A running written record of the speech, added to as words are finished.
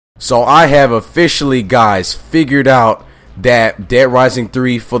So I have officially, guys, figured out that Dead Rising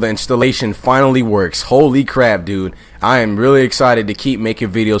 3 for the installation finally works. Holy crap, dude. I am really excited to keep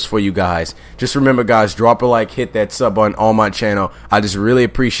making videos for you guys. Just remember, guys, drop a like, hit that sub button on my channel. I just really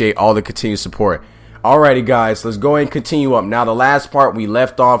appreciate all the continued support. Alrighty, guys, let's go and continue up. Now, the last part we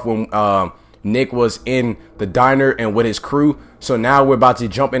left off when Nick was in the diner and with his crew. So now we're about to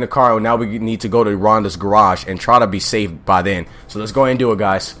jump in the car, and now we need to go to Rhonda's garage and try to be safe by then. So let's go ahead and do it,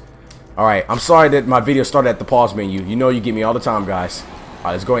 guys. Alright, I'm sorry that my video started at the pause menu. You know you get me all the time, guys.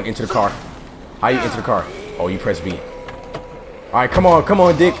 Alright, let's go ahead and enter the car. How you enter the car? Oh, you press B. Alright, come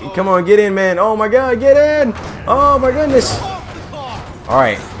on, Dick. Come on, get in, man. Oh my god, get in! Oh my goodness.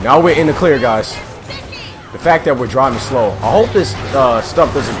 Alright, now we're in the clear, guys. The fact that we're driving slow. I hope this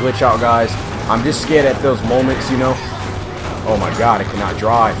stuff doesn't glitch out, guys. I'm just scared at those moments, you know. Oh my god, I cannot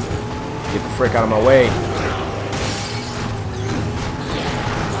drive. Get the frick out of my way.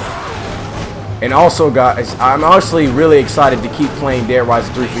 And also, guys, I'm honestly really excited to keep playing Dead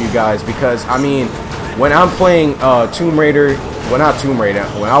Rising 3 for you guys, because, I mean, when I'm playing Tomb Raider, well, not Tomb Raider,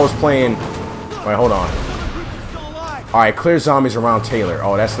 when I was playing, wait, hold on. Alright, clear zombies around Taylor.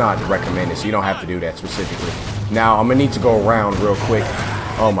 Oh, that's not recommended, so you don't have to do that specifically. Now, I'm going to need to go around real quick.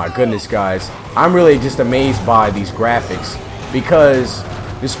 Oh my goodness, guys. I'm really just amazed by these graphics, because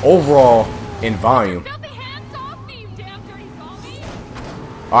this overall in volume.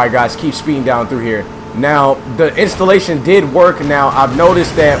 Alright, guys, keep speeding down through here. Now, the installation did work. Now, I've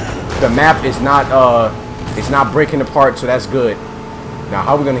noticed that the map is not it's not breaking apart, so that's good. Now,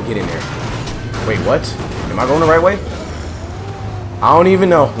 how are we gonna get in there? Wait, what? Am I going the right way? I don't even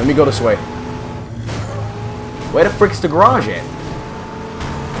know. Let me go this way. Where the frick's the garage at?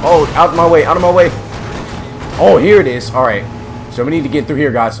 Oh, out of my way, out of my way. Oh, here it is. Alright. So we need to get through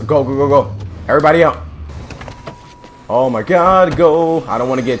here, guys. Go, go, go, go. Everybody out. Oh my god, go. I don't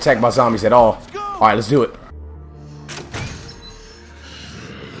want to get attacked by zombies at all. Alright, let's do it.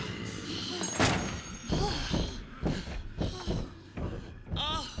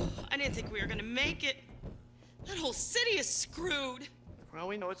 Oh, I didn't think we were gonna make it. That whole city is screwed. For all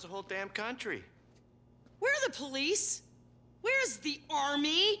we know, it's the whole damn country. Where are the police? Where's the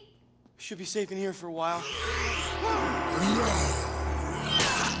army? Should be safe in here for a while.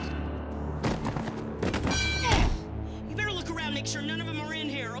 Make sure none of them are in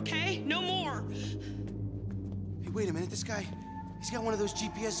here, okay? No more. Hey, wait a minute. This guy, he's got one of those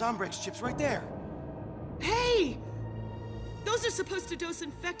GPS Zombrex chips right there. Hey! Those are supposed to dose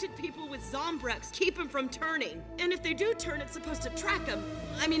infected people with Zombrex, keep them from turning. And if they do turn, it's supposed to track them.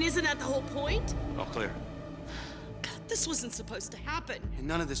 I mean, isn't that the whole point? All clear. God, this wasn't supposed to happen. And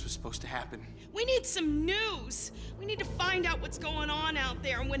none of this was supposed to happen. We need some news. We need to find out what's going on out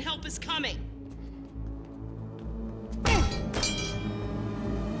there and when help is coming.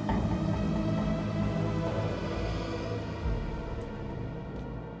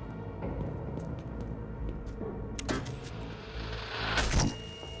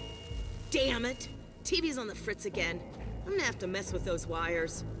 Damn it! TV's on the fritz again. I'm gonna have to mess with those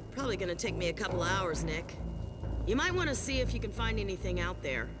wires. Probably gonna take me a couple hours, Nick. You might want to see if you can find anything out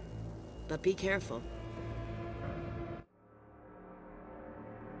there. But be careful.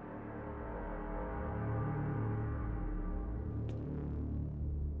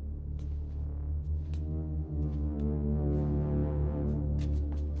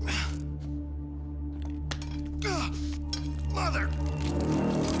 Mother!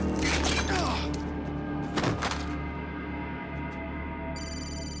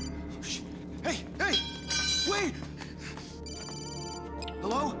 Hey! Hey! Wait!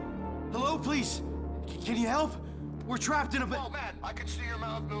 Hello? Hello, please? Can you help? We're trapped in a... Oh, man, I can see your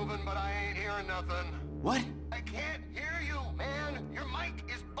mouth moving, but I ain't hearing nothing. What? I can't hear you, man. Your mic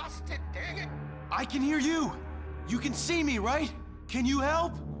is busted, dang it. I can hear you. You can see me, right? Can you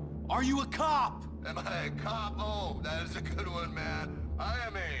help? Are you a cop? Am I a cop? Oh, that is a good one, man. I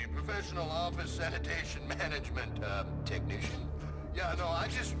am a professional office sanitation management technician. Yeah, no, I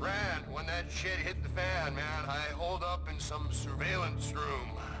just ran when that shit hit the fan, man. I holed up in some surveillance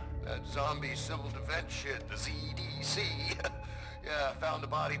room. That zombie civil defense shit, the ZDC. Yeah, found the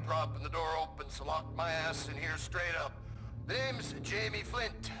body prop and the door open, so locked my ass in here straight up. The name's Jamie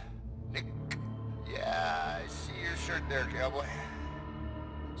Flint. Nick. Yeah, I see your shirt there, cowboy.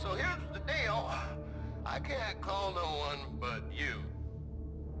 So here's the deal. I can't call no one but you.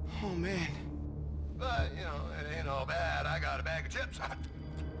 Oh, man. But, you know, it ain't all bad. I got a bag of chips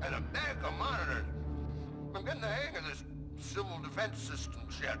and a bag of monitors. I'm getting the hang of this civil defense system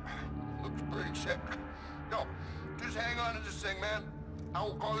shit. Looks pretty sick. No, just hang on to this thing, man. I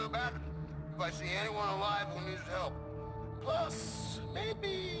will call you back if I see anyone alive who needs help. Plus,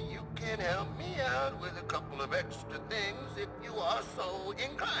 maybe you can help me out with a couple of extra things if you are so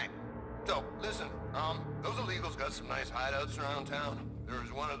inclined. So, listen, those illegals got some nice hideouts around town.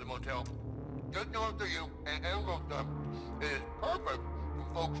 There's one at the motel just north of you, and it is perfect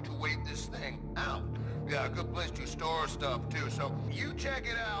for folks to wait this thing out. Yeah, a good place to store stuff, too. So, you check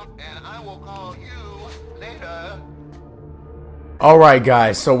it out, and I will call you later. Alright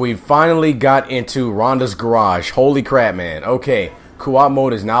guys, so we finally got into Rhonda's garage. Holy crap, man. Okay, co-op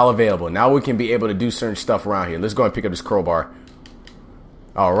mode is now available. Now we can be able to do certain stuff around here. Let's go and pick up this crowbar.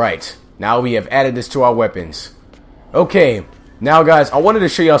 Alright, now we have added this to our weapons. Okay, now guys, I wanted to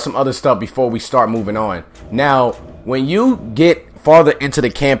show y'all some other stuff before we start moving on. Now, when you get farther into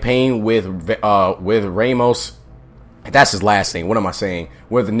the campaign with Ramos, that's his last name, what am I saying?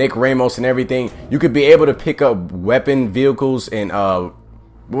 With Nick Ramos and everything, you could be able to pick up weapon vehicles and, well,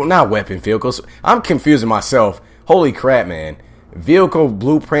 not weapon vehicles. I'm confusing myself. Holy crap, man. Vehicle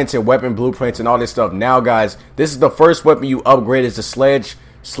blueprints and weapon blueprints and all this stuff. Now, guys, this is the first weapon you upgrade is the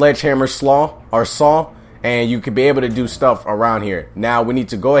sledgehammer saw, and you could be able to do stuff around here. Now, we need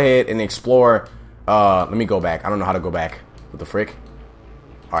to go ahead and explore. Let me go back. I don't know how to go back. What the frick?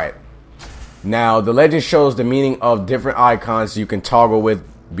 Alright. Now, the legend shows the meaning of different icons you can toggle with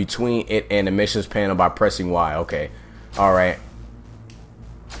between it and the missions panel by pressing Y. Okay. Alright.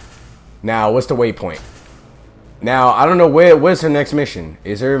 Now, what's the waypoint? Now, I don't know where's her next mission.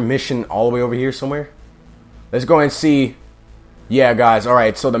 Is there a mission all the way over here somewhere? Let's go and see. Yeah, guys.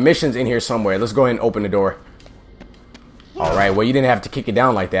 Alright, so the mission's in here somewhere. Let's go ahead and open the door. Alright, well, you didn't have to kick it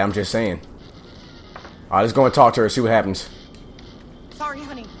down like that. I'm just saying. Alright, let's go and talk to her, see what happens. Sorry,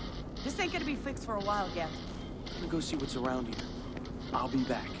 honey. This ain't gonna be fixed for a while yet. I'm gonna go see what's around here. I'll be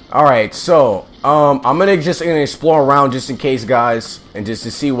back. Alright, so, I'm gonna explore around just in case, guys. And just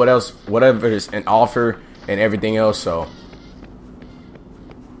to see what else, whatever is an offer and everything else, so.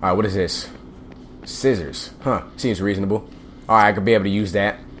 Alright, what is this? Scissors. Huh, seems reasonable. Alright, I could be able to use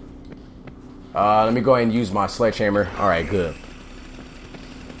that. Let me go ahead and use my sledgehammer. Alright, good.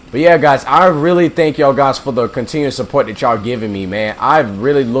 But yeah, guys, I really thank y'all guys for the continuous support that y'all giving me, man. I've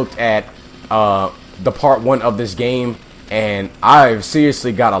really looked at the part 1 of this game, and I've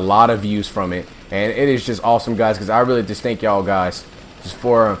seriously got a lot of views from it. And it is just awesome, guys, because I really just thank y'all guys just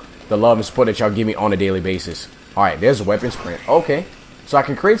for the love and support that y'all give me on a daily basis. Alright, there's a weapon sprint. Okay, so I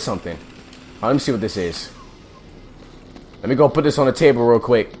can create something. Let me see what this is. Let me go put this on the table real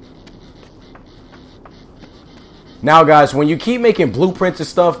quick. Now, guys, when you keep making blueprints and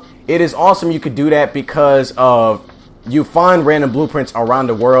stuff, it is awesome you could do that because of you find random blueprints around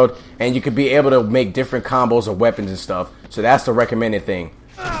the world and you could be able to make different combos of weapons and stuff. So that's the recommended thing.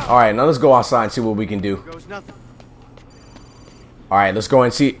 Alright, now let's go outside and see what we can do. Alright, let's go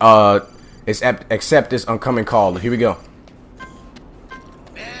and see. Accept this oncoming call. Here we go.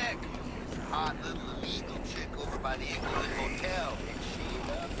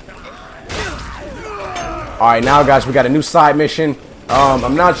 Alright, now guys, we got a new side mission.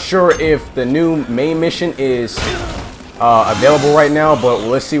 I'm not sure if the new main mission is available right now, but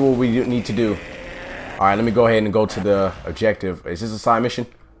let's see what we need to do. Alright, let me go ahead and go to the objective. Is this a side mission?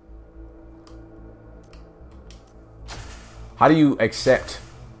 How do you accept?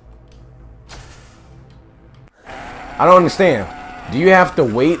 I don't understand. Do you have to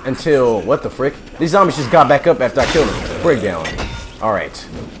wait until... What the frick? These zombies just got back up after I killed them. Breakdown. Alright.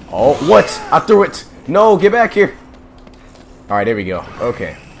 Oh, what? I threw it. No, get back here. Alright, there we go.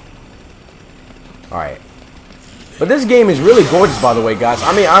 Okay. Alright. But this game is really gorgeous, by the way, guys.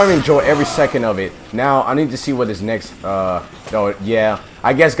 I mean, I enjoy every second of it. Now, I need to see what is next. Oh, yeah.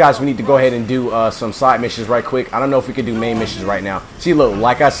 I guess, guys, we need to go ahead and do some side missions right quick. I don't know if we can do main missions right now. See, look,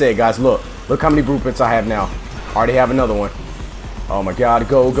 like I said, guys, look. Look how many blueprints I have now. I already have another one. Oh, my God.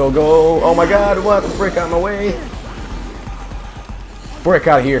 Go, go, go. Oh, my God. What the frick out of my way? Frick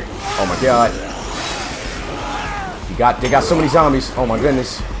out of here. Oh, my God. They got so many zombies. Oh my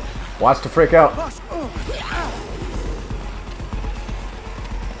goodness. Watch the frick out.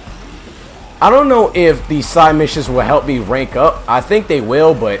 I don't know if these side missions will help me rank up. I think they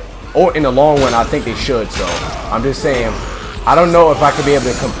will, but or in the long run, I think they should. So I'm just saying, I don't know if I could be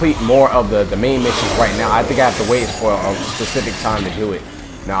able to complete more of the main missions right now. I think I have to wait for a specific time to do it.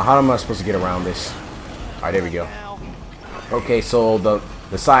 Now, how am I supposed to get around this? All right, there we go. Okay, so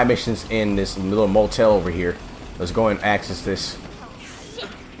the side missions in this little motel over here. Let's go and access this.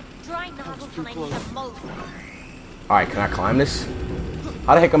 Alright, can I climb this?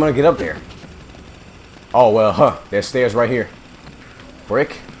 How the heck am I gonna get up there? Oh, well, huh. There's stairs right here.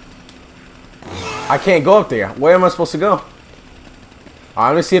 Frick. I can't go up there. Where am I supposed to go?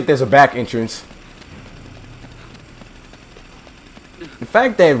 Alright, let's see if there's a back entrance. the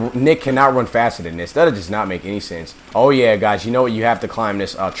fact that Nick cannot run faster than this, that does not make any sense. Oh yeah, guys, you know what? You have to climb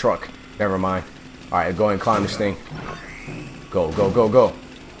this truck. Never mind. All right, go ahead and climb this thing. Go, go, go, go.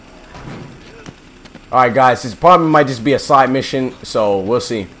 All right, guys, this probably might just be a side mission, so we'll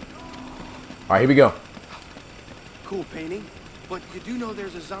see. All right, here we go. Cool painting, but you do know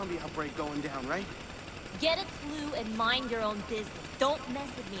there's a zombie outbreak going down, right? Get a clue and mind your own business. Don't mess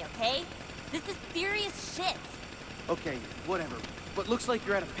with me, okay? This is serious shit. Okay, whatever. But looks like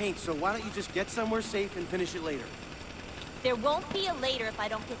you're out of paint, so why don't you just get somewhere safe and finish it later? There won't be a later if I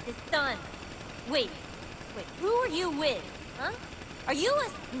don't get this done. Wait, who are you with, huh? Are you a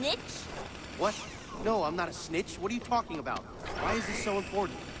snitch? What? No, I'm not a snitch. What are you talking about? Why is this so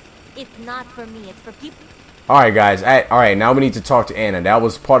important? It's not for me, it's for people. Alright, guys. Alright, now we need to talk to Anna. That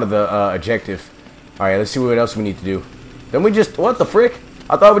was part of the objective. Alright, let's see what else we need to do. Then we just... What the frick?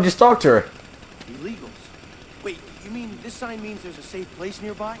 I thought we just talked to her. Illegals? Wait, you mean this sign means there's a safe place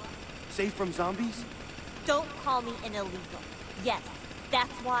nearby? Safe from zombies? Don't call me an illegal. Yes,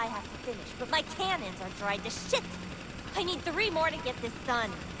 that's why I have to finish. But my cannons are dried to shit. I need 3 more to get this done.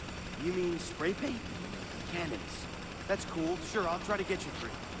 You mean spray paint? Cannons. That's cool. Sure, I'll try to get you 3.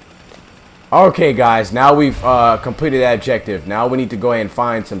 Okay, guys. Now we've completed that objective. Now we need to go ahead and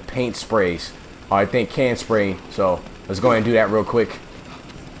find some paint sprays. Or I think can spray. So let's go ahead and do that real quick.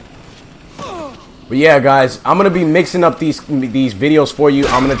 But yeah, guys, I'm gonna be mixing up these videos for you.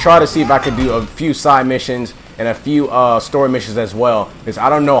 I'm gonna try to see if I can do a few side missions and a few story missions as well, because I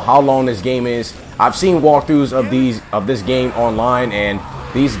don't know how long this game is. I've seen walkthroughs of this game online, and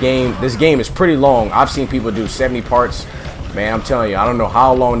this game is pretty long. I've seen people do 70 parts. Man, I'm telling you, I don't know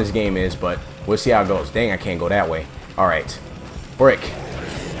how long this game is, but we'll see how it goes. Dang, I can't go that way. All right, brick. Get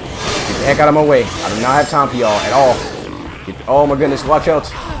the heck out of my way. I do not have time for y'all at all. Oh my goodness, watch out.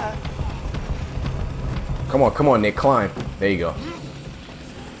 Come on, Nick, climb. There you go.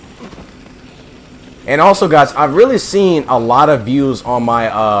 And also, guys, I've really seen a lot of views on my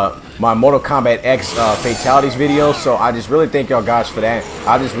my Mortal Kombat X fatalities video, so I just really thank y'all guys for that.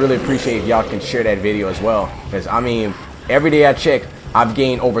 I just really appreciate if y'all can share that video as well, because I mean, every day I check, I've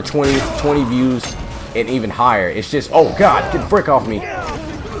gained over 20 views and even higher. It's just, oh god, get the frick off me.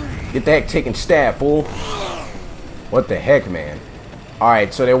 Get the heck taking stab, fool. What the heck, man.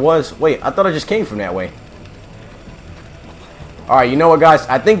 Alright, so there was, wait, I thought I just came from that way. Alright, you know what, guys?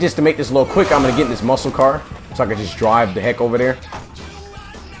 I think just to make this a little quick, I'm going to get in this muscle car so I can just drive the heck over there.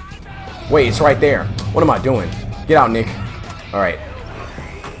 Wait, it's right there. What am I doing? Get out, Nick. Alright.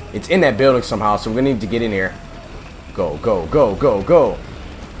 It's in that building somehow, so we're going to need to get in here. Go, go, go, go, go.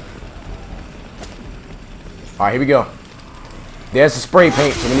 Alright, here we go. There's the spray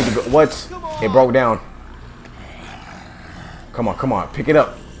paint, so we need to go. What? It broke down. Come on, come on. Pick it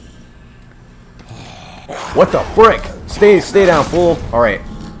up. What the frick? Stay down, fool. Alright.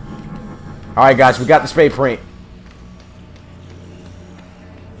 Alright, guys, we got the spray paint.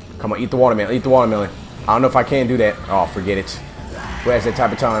 Come on, eat the watermelon. Eat the watermelon. I don't know if I can do that. Oh, forget it. Who has that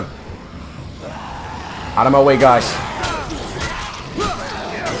type of time? Out of my way, guys.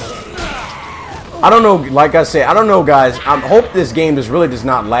 I don't know, like I said, I don't know, guys. I hope this game really does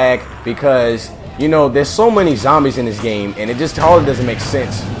not lag, because, you know, there's so many zombies in this game, and it just totally doesn't make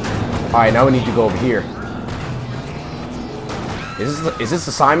sense. Alright, now we need to go over here. Is this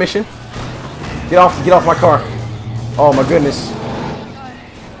a side mission? Get off my car. Oh my goodness.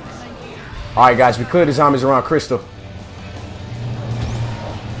 Alright, guys, we cleared the zombies around Crystal.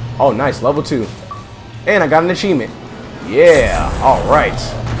 Oh, nice, level 2. And I got an achievement. Yeah, alright.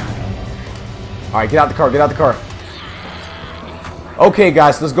 Alright, get out the car, get out the car. Okay,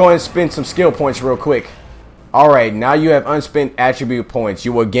 guys, let's go ahead and spend some skill points real quick. Alright, now you have unspent attribute points.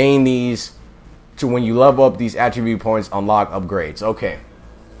 You will gain these to when you level up these attribute points, unlock upgrades. Okay.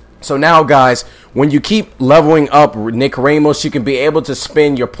 So now, guys, when you keep leveling up Nick Ramos, you can be able to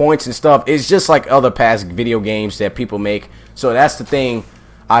spend your points and stuff. It's just like other past video games that people make. So that's the thing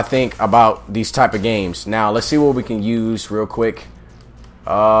I think about these type of games. Now, let's see what we can use real quick.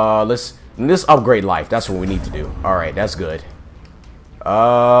 Let's upgrade life. That's what we need to do. All right, that's good.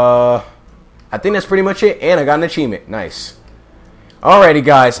 I think that's pretty much it. And I got an achievement. Nice. Alrighty,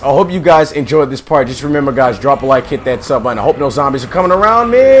 guys. I hope you guys enjoyed this part. Just remember, guys, drop a like, hit that sub button. I hope no zombies are coming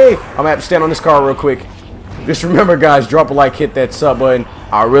around me. I'm gonna have to stand on this car real quick. Just remember, guys, drop a like, hit that sub button.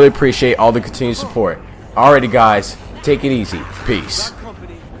 I really appreciate all the continued support. Alrighty, guys. Take it easy. Peace.